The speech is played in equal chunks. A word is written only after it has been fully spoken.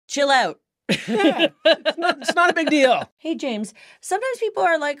chill out. Yeah, it's not a big deal. Hey, James, sometimes people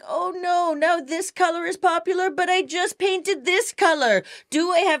are like, oh no, now this color is popular, but I just painted this color.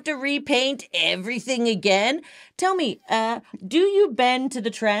 Do I have to repaint everything again? Tell me, do you bend to the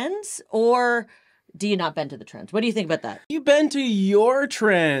trends or do you not bend to the trends? What do you think about that? You bend to your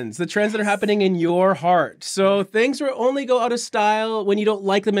trends, the trends that are happening in your heart. So things will only go out of style when you don't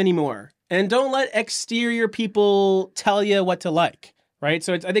like them anymore. And don't let exterior people tell you what to like. Right?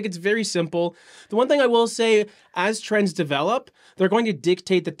 So I think it's very simple. The one thing I will say, as trends develop, they're going to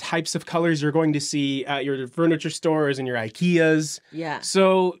dictate the types of colors you're going to see at your furniture stores and your IKEAs. Yeah.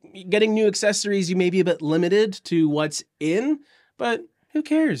 So getting new accessories, you may be a bit limited to what's in, but who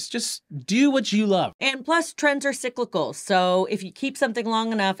cares? Just do what you love. And plus, trends are cyclical. So if you keep something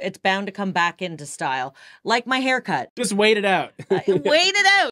long enough, it's bound to come back into style. Like my haircut. Just wait it out. Wait it out.